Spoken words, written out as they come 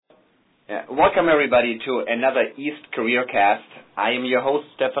Welcome everybody to another East Career Cast. I am your host,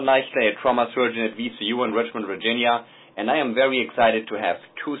 Stefan Leichler, a trauma surgeon at VCU in Richmond, Virginia, and I am very excited to have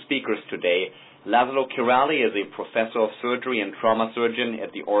two speakers today. Laszlo Kirali is a professor of surgery and trauma surgeon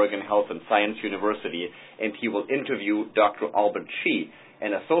at the Oregon Health and Science University, and he will interview Dr. Albert Chi,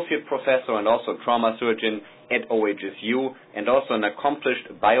 an associate professor and also trauma surgeon at OHSU, and also an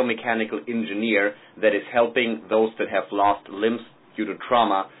accomplished biomechanical engineer that is helping those that have lost limbs due to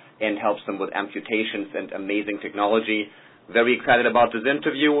trauma and helps them with amputations and amazing technology. Very excited about this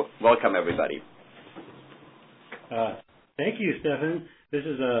interview. Welcome, everybody. Thank you, Stefan. This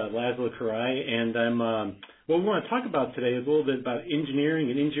is Laszlo Kirali, and what we want to talk about today is a little bit about engineering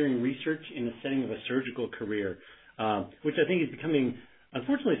and engineering research in the setting of a surgical career, which I think is becoming,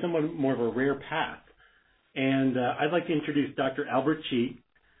 unfortunately, somewhat more of a rare path. And I'd like to introduce Dr. Albert Chi.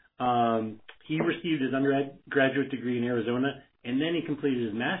 He received his undergraduate degree in Arizona, and then he completed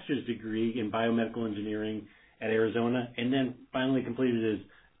his master's degree in biomedical engineering at Arizona, and then finally completed his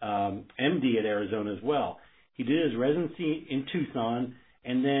MD at Arizona as well. He did his residency in Tucson,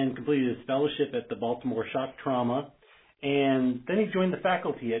 and then completed his fellowship at the Baltimore Shock Trauma, and then he joined the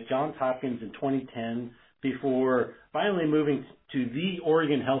faculty at Johns Hopkins in 2010 before finally moving to the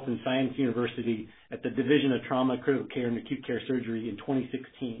Oregon Health and Science University at the Division of Trauma, Critical Care, and Acute Care Surgery in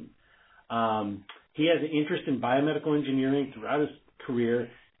 2016. He has an interest in biomedical engineering throughout his career,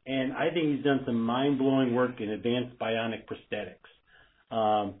 and I think he's done some mind-blowing work in advanced bionic prosthetics.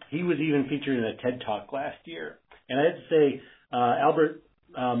 He was even featured in a TED Talk last year. And I have to say, Albert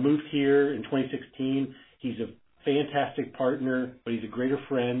moved here in 2016. He's a fantastic partner, but he's a greater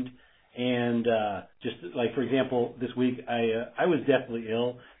friend. And just like, for example, this week I was deathly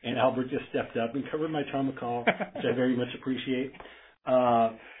ill, and Albert just stepped up and covered my trauma call, which I very much appreciate.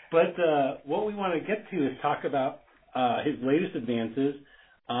 But what we want to get to is talk about his latest advances.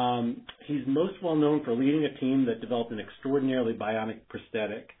 He's most well known for leading a team that developed an extraordinarily bionic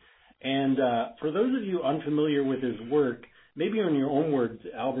prosthetic. And for those of you unfamiliar with his work, maybe in your own words,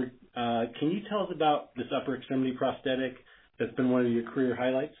 Albert, can you tell us about this upper extremity prosthetic that's been one of your career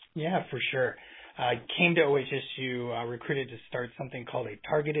highlights? Yeah, for sure. I came to OHSU recruited to start something called a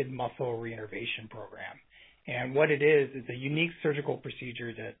targeted muscle reinnervation program. And what it is a unique surgical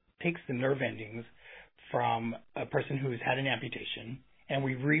procedure that takes the nerve endings from a person who's had an amputation, and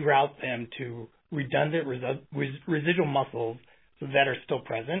we reroute them to redundant residual muscles that are still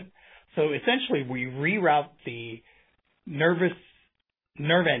present. So essentially, we reroute the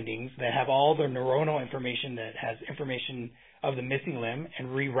nerve endings that have all the neuronal information that has information of the missing limb and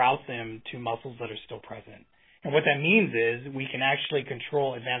reroute them to muscles that are still present. And what that means is we can actually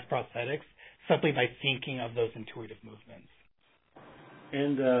control advanced prosthetics simply by thinking of those intuitive movements.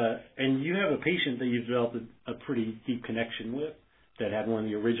 And you have a patient that you've developed a pretty deep connection with that had one of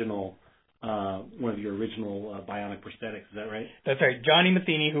your original bionic prosthetics. Is that right? That's right. Johnny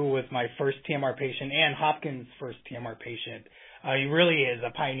Matheny, who was my first TMR patient and Hopkins' first TMR patient, he really is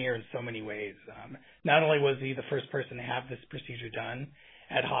a pioneer in so many ways. Not only was he the first person to have this procedure done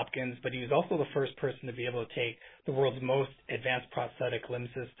at Hopkins, but he was also the first person to be able to take the world's most advanced prosthetic limb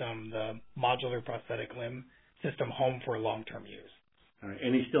system, the modular prosthetic limb system, home for long-term use. All right.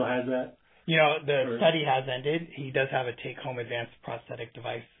 And he still has that? You know, the study has ended. He does have a take-home advanced prosthetic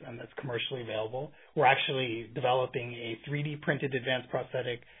device that's commercially available. We're actually developing a 3D printed advanced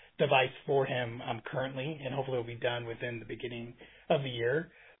prosthetic device for him currently, and hopefully it will be done within the beginning of the year.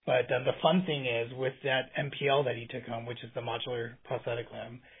 But the fun thing is with that MPL that he took home, which is the modular prosthetic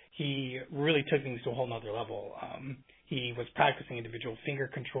limb, he really took things to a whole nother level. He was practicing individual finger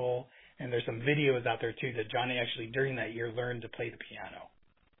control, and there's some videos out there too that Johnny actually during that year learned to play the piano.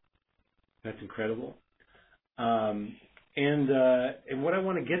 That's incredible. And what I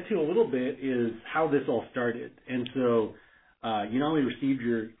want to get to a little bit is how this all started. And so you not only received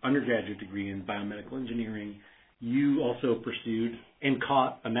your undergraduate degree in biomedical engineering, you also pursued and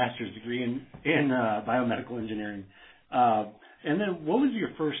caught a master's degree in biomedical engineering. And then what was your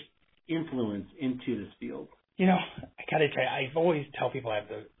first influence into this field? You know, I got to tell you, I always tell people I have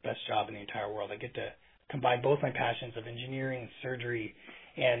the best job in the entire world. I get to combine both my passions of engineering and surgery,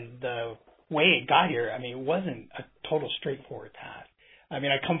 and the way it got here, I mean, it wasn't a total straightforward path. I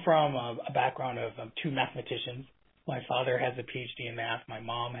mean, I come from a background of two mathematicians. My father has a PhD in math. My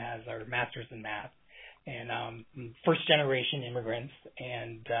mom has her master's in math. And first-generation immigrants,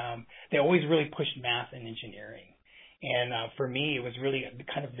 and they always really pushed math and engineering. And for me, it was really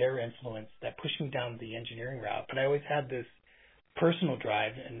kind of their influence that pushed me down the engineering route. But I always had this personal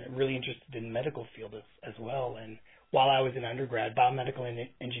drive and really interested in the medical field as well. And while I was in undergrad, biomedical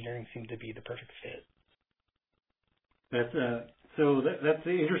engineering seemed to be the perfect fit. That's So that's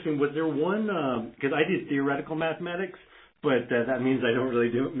interesting. Was there one, because I did theoretical mathematics, but that means I don't really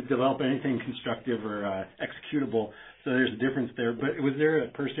develop anything constructive or executable. So there's a difference there. But was there a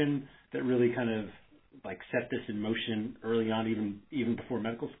person that really kind of like set this in motion early on, even before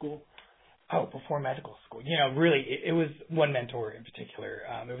medical school? Oh, before medical school. Really, it was one mentor in particular.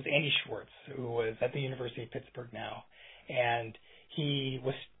 It was Andy Schwartz, who was at the University of Pittsburgh now. And he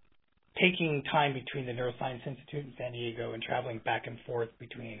was taking time between the Neuroscience Institute in San Diego and traveling back and forth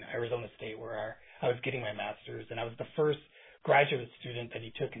between Arizona State, where I was getting my master's, and I was the first graduate student that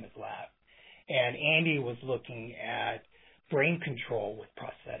he took in his lab. And Andy was looking at brain control with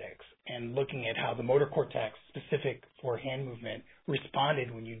prosthetics and looking at how the motor cortex, specific for hand movement,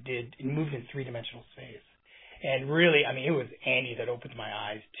 responded when you moved in three-dimensional space. And really, it was Andy that opened my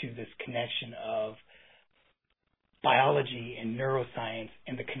eyes to this connection of biology and neuroscience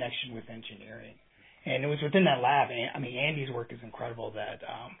and the connection with engineering. And it was within that lab. Andy's work is incredible that,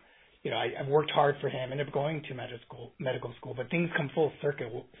 I've worked hard for him, ended up going to medical school, but things come full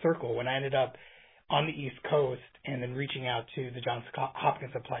circle when I ended up on the East Coast and then reaching out to the Johns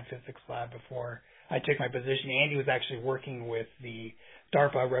Hopkins Applied Physics Lab before I took my position. Andy was actually working with the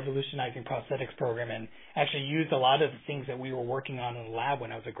DARPA Revolutionizing Prosthetics Program and actually used a lot of the things that we were working on in the lab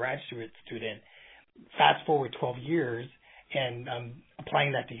when I was a graduate student. Fast forward 12 years and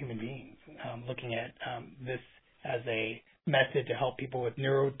applying that to human beings, looking at this as a method to help people with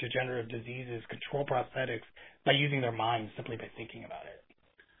neurodegenerative diseases control prosthetics by using their minds simply by thinking about it.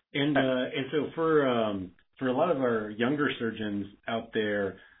 And so for a lot of our younger surgeons out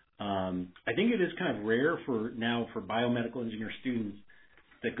there, I think it is kind of rare for biomedical engineer students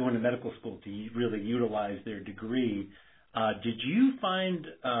that go into medical school to really utilize their degree. Did you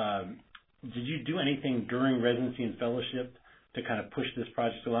do anything during residency and fellowship to kind of push this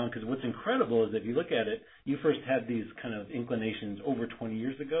project along? Because what's incredible is if you look at it, you first had these kind of inclinations over 20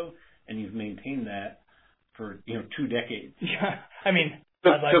 years ago, and you've maintained that for 2 decades. Yeah,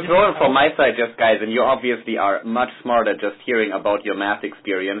 To throw it from my side, just guys, and you obviously are much smarter just hearing about your math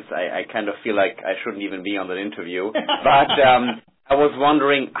experience. I kind of feel like I shouldn't even be on that interview. But I was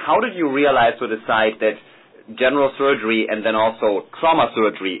wondering, how did you realize or decide that general surgery and then also trauma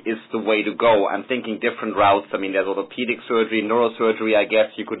surgery is the way to go? I'm thinking different routes. There's orthopedic surgery, neurosurgery, I guess.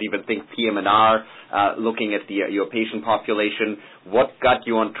 You could even think PM&R, looking at your patient population. What got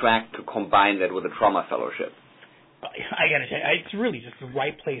you on track to combine that with a trauma fellowship? I got to tell you, it's really just the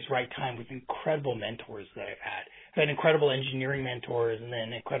right place, right time with incredible mentors that I've had. I've had incredible engineering mentors and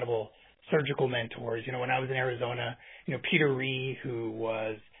then incredible surgical mentors. When I was in Arizona, Peter Ree, who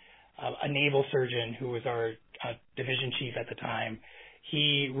was a naval surgeon who was our division chief at the time,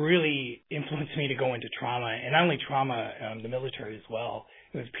 he really influenced me to go into trauma, and not only trauma, the military as well.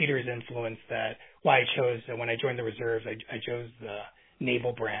 It was Peter's influence why I chose, when I joined the reserves, I chose the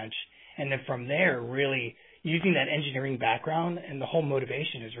naval branch. And then from there, really using that engineering background, and the whole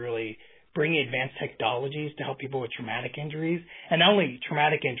motivation is really bringing advanced technologies to help people with traumatic injuries, and not only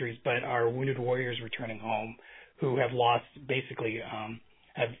traumatic injuries, but our wounded warriors returning home who have lost, basically,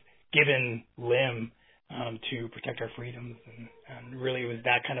 have given limb to protect our freedoms. And really it was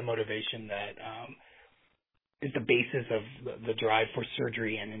that kind of motivation that is the basis of the drive for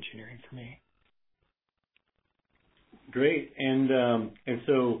surgery and engineering for me. Great. And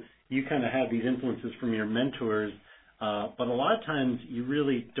so you kind of have these influences from your mentors, but a lot of times you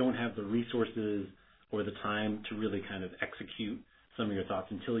really don't have the resources or the time to really kind of execute some of your thoughts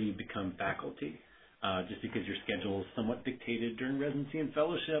until you become faculty, just because your schedule is somewhat dictated during residency and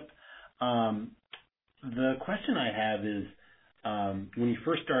fellowship. The question I have is, when you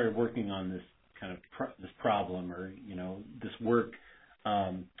first started working on this kind of this problem or this work,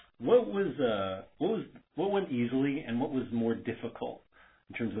 what went easily and what was more difficult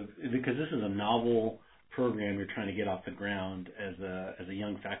in terms of, because this is a novel program you're trying to get off the ground as a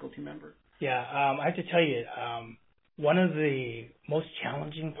young faculty member? Yeah, I have to tell you, one of the most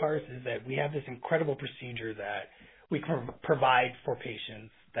challenging parts is that we have this incredible procedure that we can provide for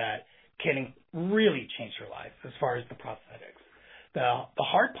patients that can really change their lives as far as the prosthetics. The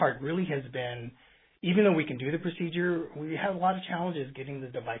hard part really has been, even though we can do the procedure, we have a lot of challenges getting the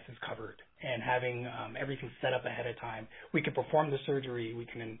devices covered and having everything set up ahead of time. We can perform the surgery, we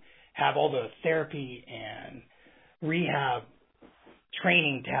can have all the therapy and rehab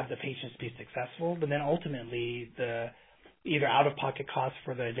training to have the patients be successful, but then ultimately the either out-of-pocket costs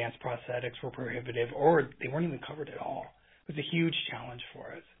for the advanced prosthetics were prohibitive or they weren't even covered at all. It was a huge challenge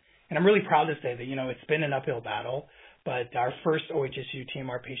for us. And I'm really proud to say that, it's been an uphill battle, but our first OHSU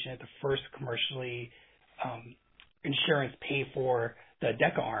TMR patient had the first commercially insurance pay for the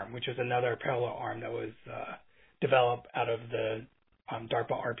DECA arm, which was another parallel arm that was develop out of the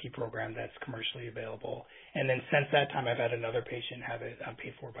DARPA RP program that's commercially available. And then since that time, I've had another patient have it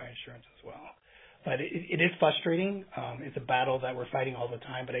paid for by insurance as well. But it is frustrating. It's a battle that we're fighting all the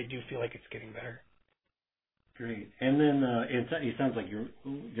time, but I do feel like it's getting better. Great. And then it sounds like your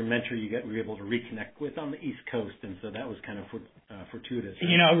mentor were able to reconnect with on the East Coast, and so that was kind of fortuitous.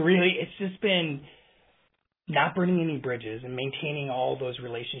 Right? Really, it's just been not burning any bridges and maintaining all those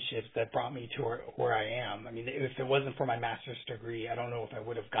relationships that brought me to where I am. I mean, if it wasn't for my master's degree, I don't know if I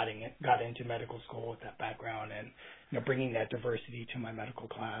would have got into medical school with that background and bringing that diversity to my medical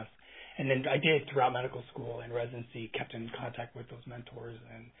class. And then I did throughout medical school and residency, kept in contact with those mentors.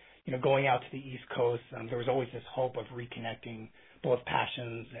 And, going out to the East Coast, there was always this hope of reconnecting both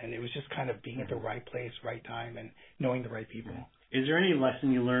passions. And it was just kind of being at the right place, right time, and knowing the right people. Is there any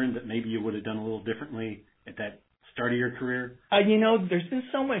lesson you learned that maybe you would have done a little differently at that start of your career? There's been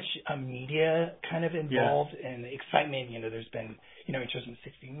so much media kind of involved and excitement. There's been, interest in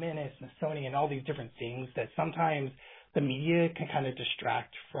 60 Minutes, Smithsonian, and all these different things that sometimes the media can kind of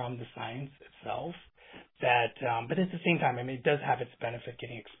distract from the science itself. But at the same time, it does have its benefit,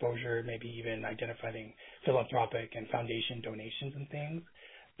 getting exposure, maybe even identifying philanthropic and foundation donations and things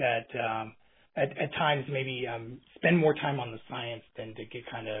that at times maybe spend more time on the science than to get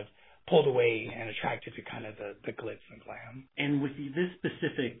kind of pulled away and attracted to kind of the glitz and glam. And with this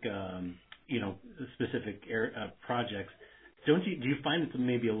specific, projects, do you find it's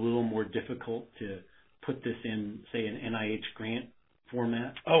maybe a little more difficult to put this in, say, an NIH grant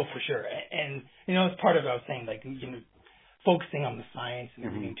format? Oh, for sure. And, it's part of what I was saying, like, focusing on the science and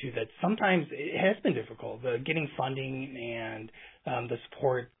everything too, that sometimes it has been difficult, getting funding and the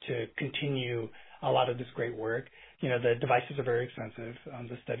support to continue a lot of this great work. The devices are very expensive.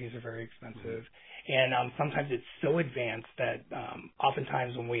 The studies are very expensive. And sometimes it's so advanced that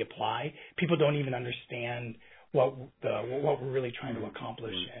oftentimes when we apply, people don't even understand what we're really trying to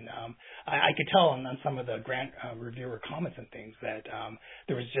accomplish. And I could tell on some of the grant reviewer comments and things that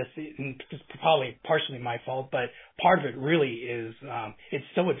there was just probably partially my fault, but part of it really is it's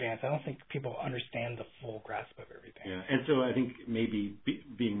so advanced. I don't think people understand the full grasp of everything. Yeah, and so I think maybe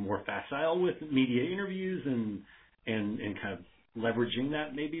being more facile with media interviews and kind of leveraging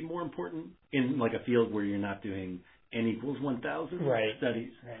that may be more important in like a field where you're not doing N equals 1,000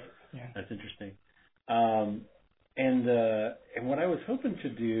 studies. Right. Yeah. That's interesting. And what I was hoping to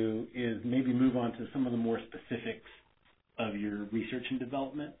do is maybe move on to some of the more specifics of your research and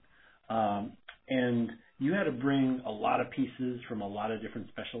development. And you had to bring a lot of pieces from a lot of different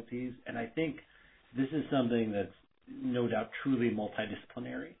specialties, and I think this is something that's no doubt truly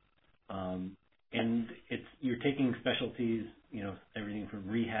multidisciplinary. And you're taking specialties, everything from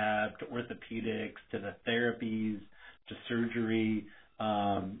rehab to orthopedics to the therapies to surgery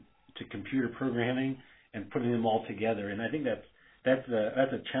to computer programming, and putting them all together. And I think that's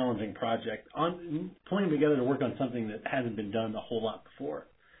a challenging project on pulling together to work on something that hasn't been done a whole lot before.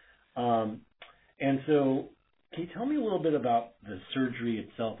 And so, can you tell me a little bit about the surgery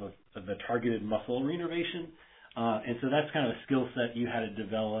itself of the targeted muscle reinnervation? And so that's kind of a skill set you had to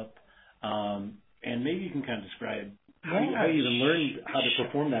develop. And maybe you can kind of describe how you even learned how to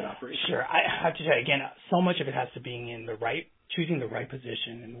perform that operation. Sure. I have to tell you, again, so much of it has to be in choosing the right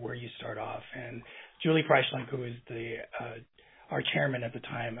position and where you start off. And Julie Freischlink, who is our chairman at the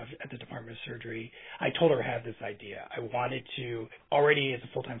time at the Department of Surgery, I told her I had this idea. I wanted to, already as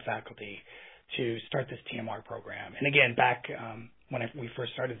a full-time faculty, to start this TMR program. And again, back when we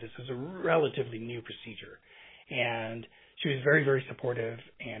first started this, it was a relatively new procedure. And she was very, very supportive,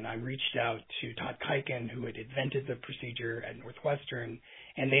 and I reached out to Todd Kuiken, who had invented the procedure at Northwestern,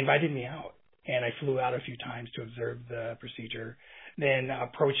 and they invited me out. And I flew out a few times to observe the procedure. Then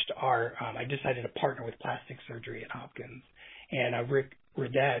approached I decided to partner with plastic surgery at Hopkins. And Rick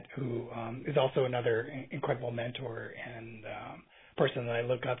Redette, who is also another incredible mentor and person that I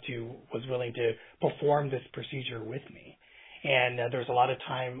look up to, was willing to perform this procedure with me. And there was a lot of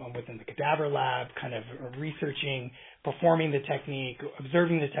time within the cadaver lab, kind of researching, performing the technique,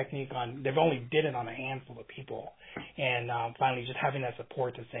 observing the technique they've only did it on a handful of people. And finally just having that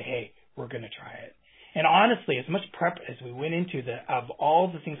support to say, hey, we're going to try it. And honestly, as much prep as we went into of all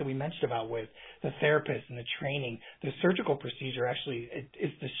the things that we mentioned about with the therapist and the training, the surgical procedure actually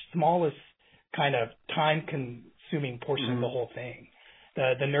is the smallest kind of time-consuming portion of the whole thing.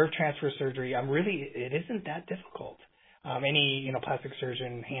 The nerve transfer surgery, it isn't that difficult. Any plastic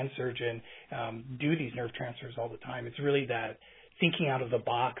surgeon, hand surgeon do these nerve transfers all the time. It's really that thinking out of the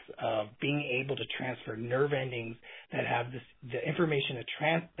box of being able to transfer nerve endings that have the information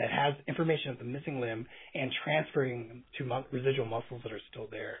that has information of the missing limb and transferring them to residual muscles that are still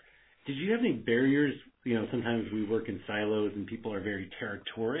there. Did you have any barriers? Sometimes we work in silos and people are very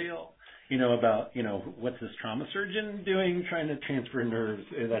territorial, about, what's this trauma surgeon doing, trying to transfer nerves?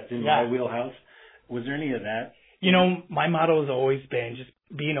 That's in my wheelhouse. Was there any of that? My motto has always been just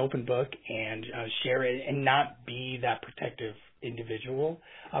be an open book and share it and not be that protective individual.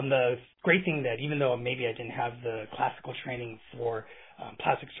 The great thing that even though maybe I didn't have the classical training for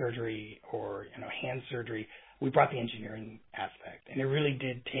plastic surgery or hand surgery, we brought the engineering aspect, and it really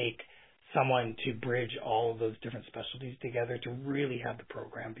did take someone to bridge all of those different specialties together to really have the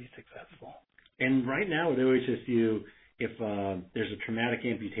program be successful. And right now at OHSU, if there's a traumatic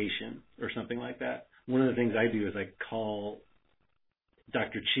amputation or something like that, one of the things I do is I call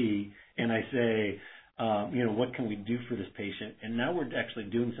Dr. Chi and I say, what can we do for this patient? And now we're actually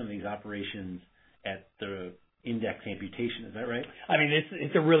doing some of these operations at the index amputation. Is that right? I mean,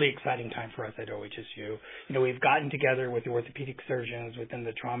 it's a really exciting time for us at OHSU. We've gotten together with the orthopedic surgeons within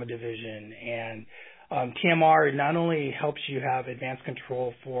the trauma division, and TMR not only helps you have advanced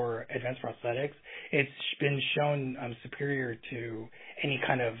control for advanced prosthetics, it's been shown superior to any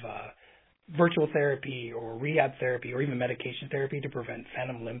kind of virtual therapy or rehab therapy or even medication therapy to prevent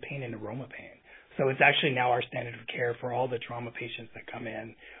phantom limb pain and aroma pain. So it's actually now our standard of care for all the trauma patients that come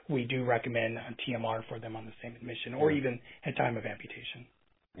in. We do recommend TMR for them on the same admission or even at time of amputation.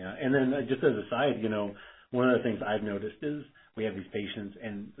 Yeah, and then just as a side, one of the things I've noticed is we have these patients,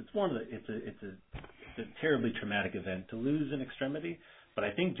 and it's a terribly traumatic event to lose an extremity. But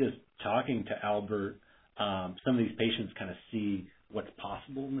I think just talking to Albert, some of these patients kind of see what's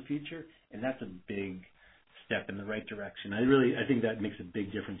possible in the future, and that's a big step in the right direction. I think that makes a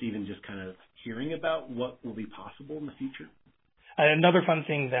big difference, even just kind of hearing about what will be possible in the future. Another fun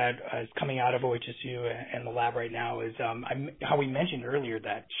thing that is coming out of OHSU and the lab right now is how we mentioned earlier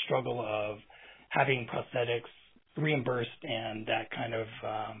that struggle of having prosthetics reimbursed and that kind of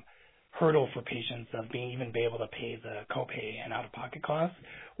hurdle for patients of being able to pay the copay and out-of-pocket costs.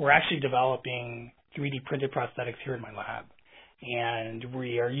 We're actually developing 3D printed prosthetics here in my lab. And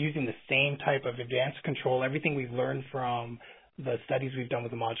we are using the same type of advanced control, everything we've learned from the studies we've done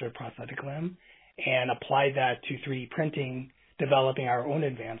with the modular prosthetic limb, and apply that to 3D printing, developing our own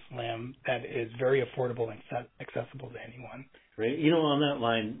advanced limb that is very affordable and accessible to anyone. Great. On that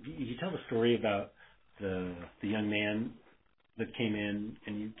line, you tell the story about the young man that came in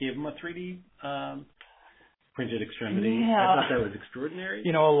and you gave him a 3D printed extremity. Yeah. I thought that was extraordinary.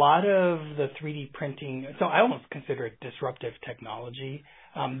 A lot of the 3D printing, so I almost consider it disruptive technology.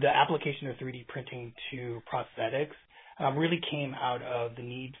 The application of 3D printing to prosthetics really came out of the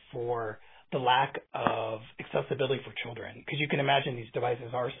need for the lack of accessibility for children. Because you can imagine these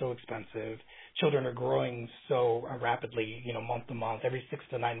devices are so expensive. Children are growing so rapidly, month to month. Every 6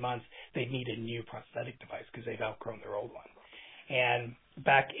 to 9 months, they need a new prosthetic device because they've outgrown their old one. And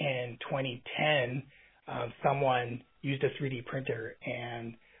back in 2010, someone used a 3D printer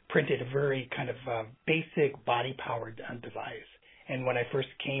and printed a very kind of basic body-powered device. And when I first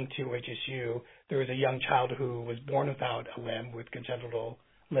came to HSU, there was a young child who was born without a limb with congenital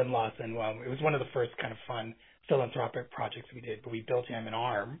limb loss, and it was one of the first kind of fun philanthropic projects we did. But we built him an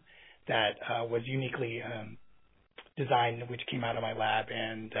arm that was uniquely designed, which came out of my lab,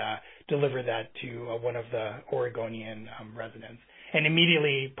 and delivered that to one of the Oregonian residents. And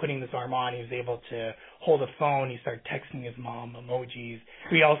immediately putting this arm on, he was able to hold a phone. He started texting his mom emojis.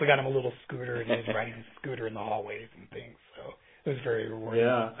 We also got him a little scooter, and he was riding his scooter in the hallways and things. So it was very rewarding.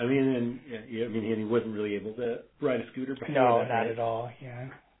 Yeah, and he wasn't really able to ride a scooter before. No, that, not right? at all. Yeah.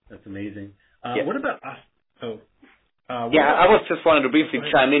 That's amazing. Yeah. What about us? I was just wanted to briefly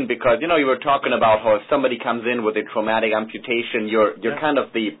chime in because, you were talking about how if somebody comes in with a traumatic amputation, you're kind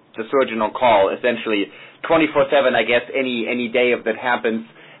of the surgeon on call, essentially 24/7, I guess, any day if that happens.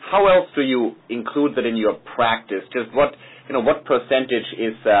 How else do you include that in your practice? Just what percentage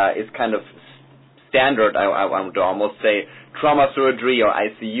is kind of standard, I would almost say, trauma surgery or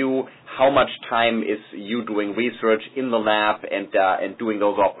ICU? How much time is you doing research in the lab and doing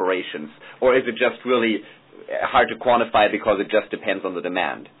those operations? Or is it just really hard to quantify because it just depends on the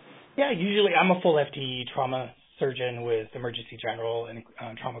demand? Yeah, usually I'm a full FTE trauma surgeon with emergency general and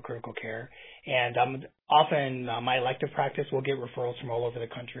trauma critical care. And often my elective practice will get referrals from all over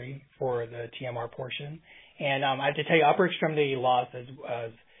the country for the TMR portion. And I have to tell you, upper extremity loss,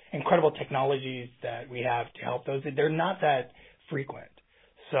 as incredible technologies that we have to help those, they're not that frequent.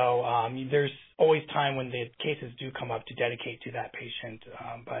 So there's always time when the cases do come up to dedicate to that patient.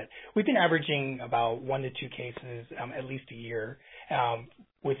 But we've been averaging about 1 to 2 cases at least a year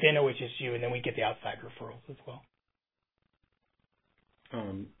within OHSU, and then we get the outside referrals as well.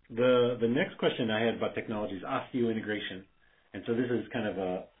 The next question I had about technology is osteointegration. And so this is kind of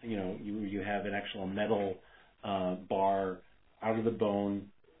a, you have an actual metal bar out of the bone,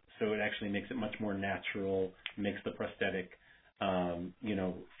 so it actually makes it much more natural, makes the prosthetic,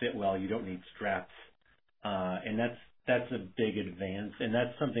 fit well. You don't need straps, and that's a big advance, and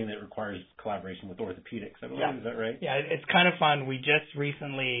that's something that requires collaboration with orthopedics, I believe. Yeah. Is that right? Yeah, it's kind of fun. We just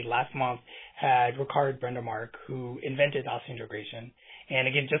recently, last month, had Ricard Brendermark, who invented osseointegration. And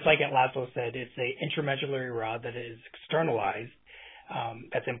again, just like Laszlo said, it's a intramedullary rod that is externalized,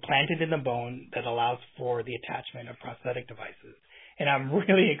 that's implanted in the bone that allows for the attachment of prosthetic devices. And I'm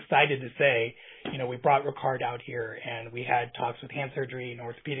really excited to say, we brought Ricard out here and we had talks with hand surgery and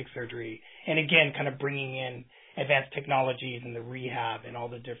orthopedic surgery. And again, kind of bringing in advanced technologies and the rehab and all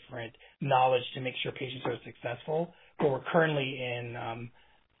the different knowledge to make sure patients are successful. But we're currently in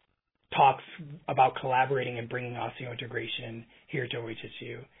talks about collaborating and bringing osseointegration here to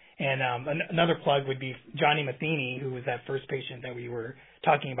OHSU. And another plug would be Johnny Matheny, who was that first patient that we were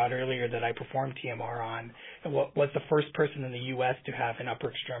talking about earlier that I performed TMR on, and was the first person in the U.S. to have an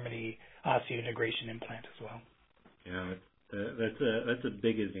upper extremity osseointegration implant as well. Yeah, that's a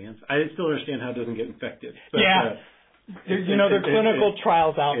big advance. I still understand how it doesn't get infected. But, yeah, there are clinical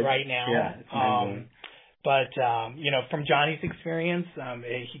trials out right now. Yeah, it's amazing. But from Johnny's experience,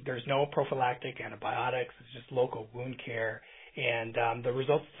 there's no prophylactic antibiotics. It's just local wound care. And the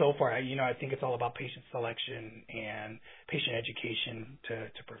results so far, I think it's all about patient selection and patient education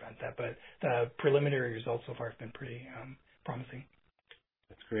to prevent that. But the preliminary results so far have been pretty promising.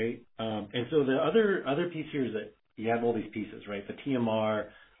 That's great. And so the other piece here is that you have all these pieces, right? The TMR,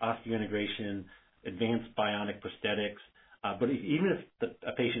 osseointegration, advanced bionic prosthetics. But even if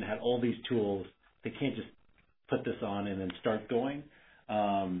a patient had all these tools, they can't just put this on and then start going.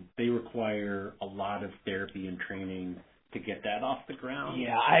 They require a lot of therapy and training to get that off the ground.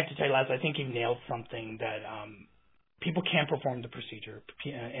 Yeah, I have to tell you, Laz, I think you nailed something that people can perform the procedure.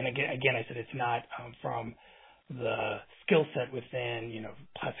 And again, I said it's not from the skill set within,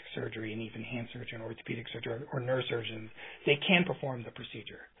 plastic surgery and even hand surgery and orthopedic surgery or neurosurgeons. They can perform the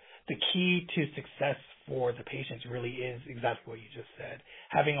procedure. The key to success for the patients really is exactly what you just said.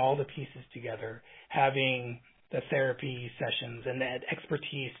 Having all the pieces together, having the therapy sessions and that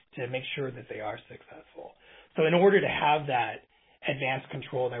expertise to make sure that they are successful. So in order to have that advanced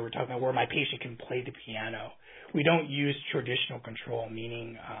control that we're talking about where my patient can play the piano, we don't use traditional control,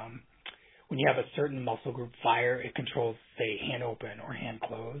 meaning when you have a certain muscle group fire, it controls, say, hand open or hand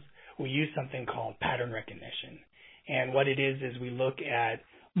close. We use something called pattern recognition. And what it is we look at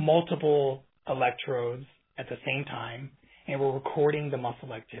multiple electrodes at the same time, and we're recording the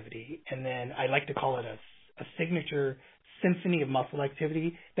muscle activity. And then I like to call it a signature symphony of muscle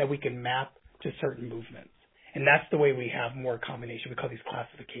activity that we can map to certain movements. And that's the way we have more combination. We call these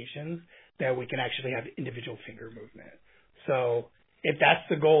classifications that we can actually have individual finger movement. So if that's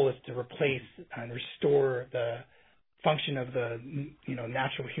the goal, is to replace and restore the function of the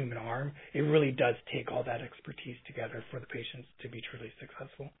natural human arm, it really does take all that expertise together for the patients to be truly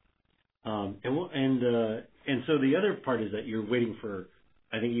successful. And so the other part is that you're waiting for,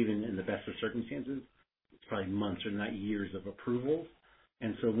 I think even in the best of circumstances, it's probably months or not years of approval.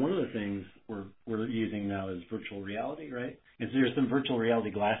 And so one of the things we're using now is virtual reality, right? And so there's some virtual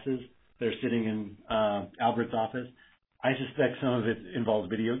reality glasses that are sitting in Albert's office. I suspect some of it involves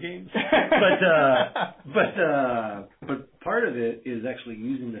video games, but part of it is actually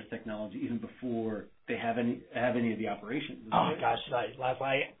using this technology even before they have any of the operations. Oh gosh,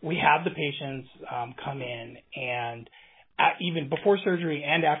 we have the patients come in and even before surgery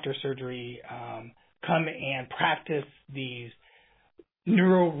and after surgery come and practice these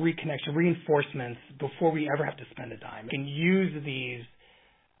neural reconnection reinforcements before we ever have to spend a dime. We can use these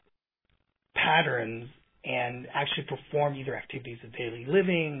patterns and actually perform either activities of daily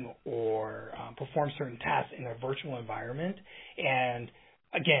living or perform certain tasks in a virtual environment. And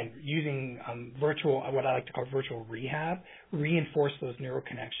again, using what I like to call virtual rehab, reinforce those neural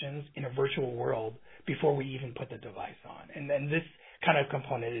connections in a virtual world before we even put the device on. And then this kind of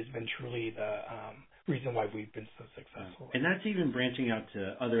component has been truly the reason why we've been so successful. And that's even branching out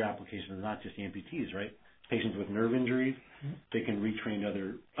to other applications, not just amputees, right? Patients with nerve injuries, they can retrain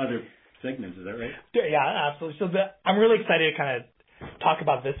other segments. Is that right? Yeah, absolutely. So I'm really excited to kind of talk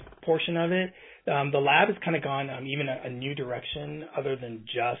about this portion of it. The lab has kind of gone even a new direction other than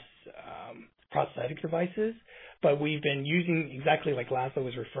just prosthetic devices. But we've been using, exactly like Laszlo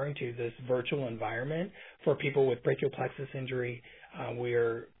was referring to, this virtual environment for people with brachial plexus injury.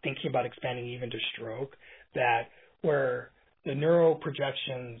 We're thinking about expanding even to stroke, that where the neural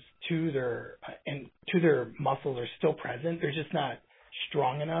projections to their muscles are still present. They're just not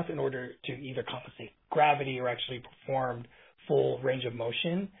strong enough in order to either compensate gravity or actually perform full range of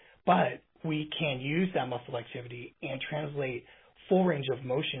motion, but we can use that muscle activity and translate full range of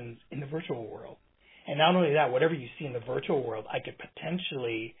motions in the virtual world. And not only that, whatever you see in the virtual world, I could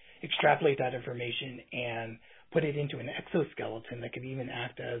potentially extrapolate that information and put it into an exoskeleton that could even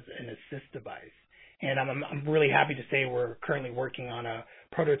act as an assist device. And I'm really happy to say we're currently working on a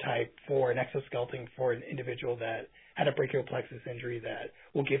prototype for an exoskeleton for an individual that had a brachial plexus injury that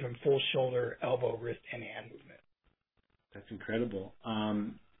will give him full shoulder, elbow, wrist, and hand movement. That's incredible.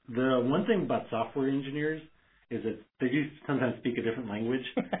 The one thing about software engineers is that they do sometimes speak a different language.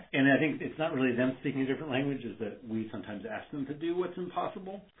 And I think it's not really them speaking a different language, is that we sometimes ask them to do what's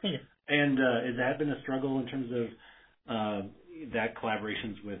impossible. Yeah. And has that been a struggle in terms of that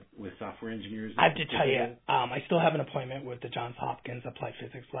collaborations with software engineers? I have to tell you, I still have an appointment with the Johns Hopkins Applied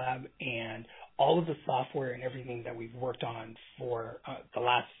Physics Lab, and all of the software and everything that we've worked on for the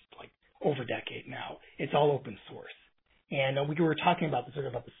last over a decade now, it's all open source. And we were talking about the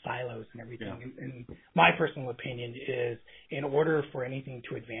silos and everything. Yeah. And my personal opinion is, in order for anything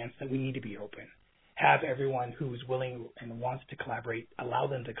to advance, that we need to be open. Have everyone who's willing and wants to collaborate, allow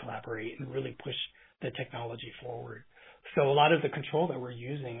them to collaborate and really push the technology forward. So a lot of the control that we're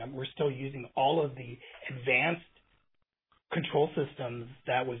using, we're still using all of the advanced control systems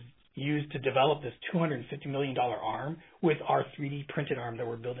that was used to develop this $250 million arm with our 3D printed arm that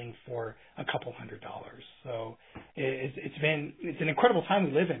we're building for a couple $100. So it's an incredible time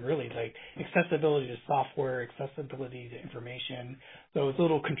we live in, really. Like accessibility to software, accessibility to information, those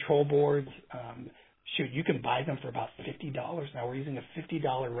little control boards. You can buy them for about $50 now. We're using a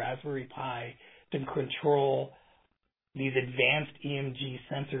 $50 Raspberry Pi to control these advanced EMG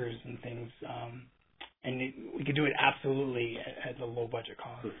sensors and things. And we could do it absolutely at a low budget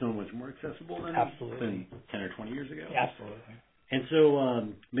cost. So much more accessible than 10 or 20 years ago? Absolutely. And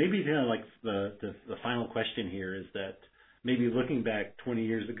so maybe kind of like the final question here is that maybe looking back 20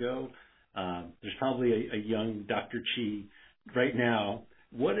 years ago, there's probably a young Dr. Chi right now.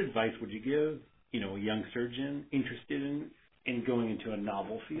 What advice would you give, a young surgeon interested in going into a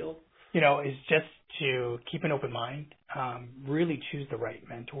novel field? Is just to keep an open mind, really choose the right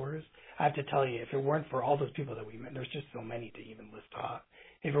mentors. I have to tell you, if it weren't for all those people that we met, there's just so many to even list off.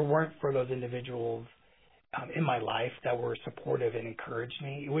 If it weren't for those individuals in my life that were supportive and encouraged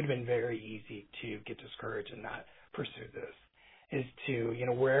me, it would have been very easy to get discouraged and not pursue this. Is to,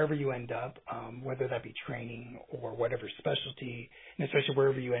 wherever you end up, whether that be training or whatever specialty, and especially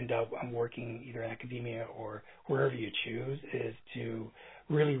wherever you end up working either in academia or wherever you choose, is to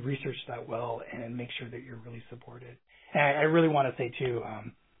really research that well and make sure that you're really supported. And I really want to say, too,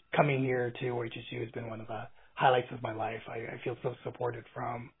 coming here to OHSU has been one of the highlights of my life. I feel so supported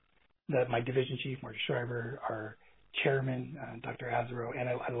from my division chief, Marty Schreiber, our chairman, Dr. Azaro, and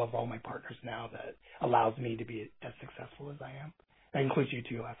I love all my partners now that allows me to be as successful as I am. That includes you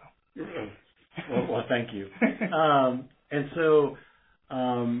too, Lazo. Well, thank you.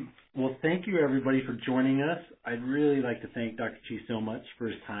 Thank you, everybody, for joining us. I'd really like to thank Dr. Chi so much for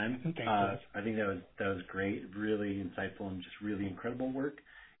his time. I think that was great, really insightful, and just really incredible work.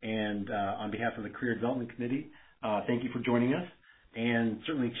 And on behalf of the Career Development Committee, thank you for joining us. And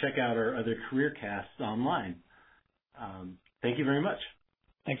certainly check out our other career casts online. Thank you very much.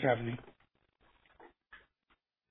 Thanks for having me.